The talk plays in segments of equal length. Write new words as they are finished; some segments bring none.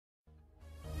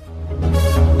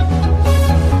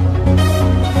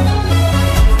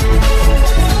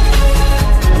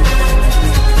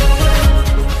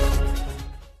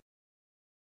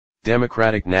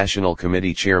Democratic National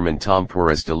Committee Chairman Tom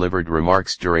Perez delivered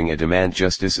remarks during a Demand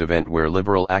Justice event where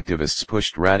liberal activists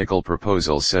pushed radical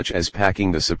proposals such as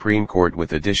packing the Supreme Court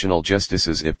with additional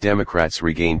justices if Democrats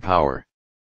regain power.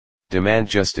 Demand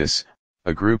Justice,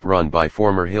 a group run by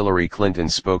former Hillary Clinton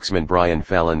spokesman Brian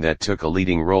Fallon that took a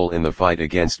leading role in the fight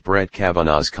against Brett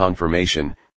Kavanaugh's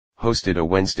confirmation, hosted a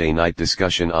Wednesday night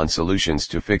discussion on solutions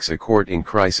to fix a court in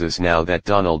crisis now that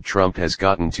Donald Trump has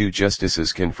gotten 2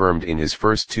 justices confirmed in his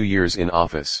first 2 years in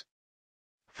office.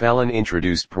 Fallon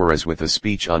introduced Perez with a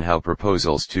speech on how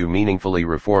proposals to meaningfully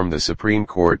reform the Supreme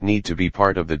Court need to be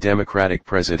part of the Democratic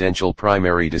presidential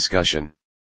primary discussion.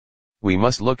 We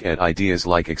must look at ideas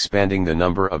like expanding the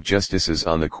number of justices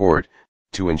on the court,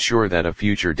 to ensure that a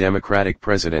future Democratic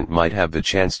president might have the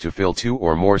chance to fill 2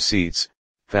 or more seats,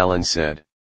 Fallon said.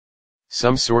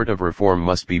 Some sort of reform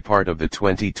must be part of the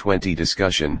 2020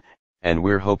 discussion, and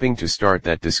we're hoping to start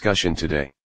that discussion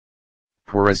today.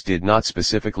 Perez did not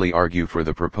specifically argue for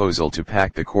the proposal to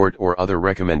pack the court or other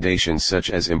recommendations such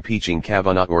as impeaching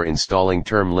Kavanaugh or installing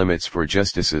term limits for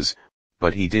justices,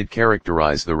 but he did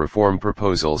characterize the reform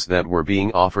proposals that were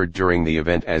being offered during the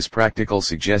event as practical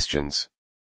suggestions.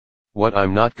 What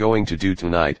I'm not going to do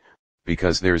tonight,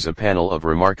 because there's a panel of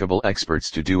remarkable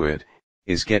experts to do it,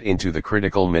 is get into the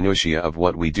critical minutiae of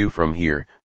what we do from here,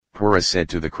 Perez said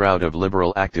to the crowd of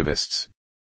liberal activists.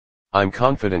 I'm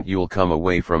confident you'll come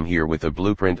away from here with a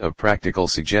blueprint of practical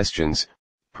suggestions,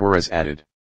 Perez added.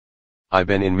 I've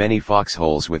been in many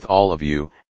foxholes with all of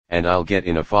you, and I'll get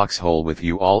in a foxhole with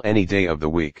you all any day of the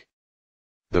week.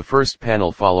 The first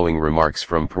panel following remarks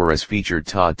from Perez featured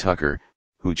Todd Tucker,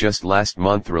 who just last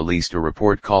month released a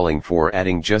report calling for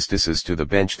adding justices to the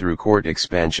bench through court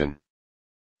expansion.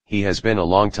 He has been a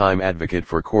longtime advocate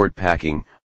for court packing,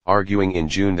 arguing in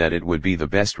June that it would be the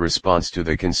best response to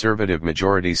the conservative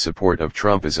majority's support of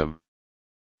Trumpism.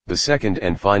 The second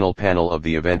and final panel of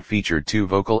the event featured 2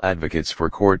 vocal advocates for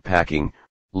court packing,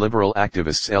 liberal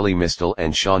activists Elie Mystal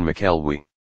and Sean McElwee.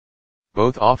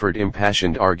 Both offered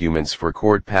impassioned arguments for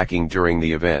court packing during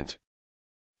the event.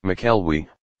 McElwee,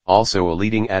 also a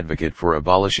leading advocate for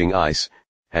abolishing ICE,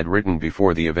 had written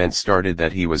before the event started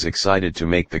that he was excited to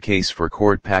make the case for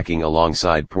court packing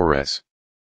alongside Perez.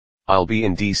 I'll be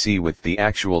in D.C. with the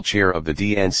actual chair of the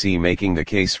DNC making the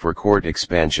case for court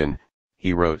expansion,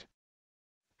 he wrote.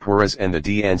 Perez and the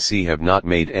DNC have not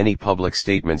made any public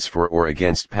statements for or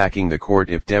against packing the court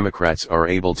if Democrats are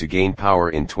able to gain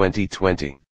power in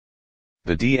 2020.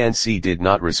 The DNC did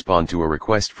not respond to a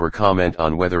request for comment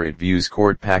on whether it views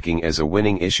court packing as a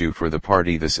winning issue for the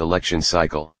party this election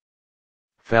cycle.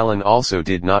 Fallon also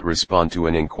did not respond to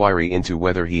an inquiry into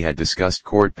whether he had discussed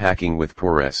court packing with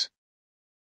Perez.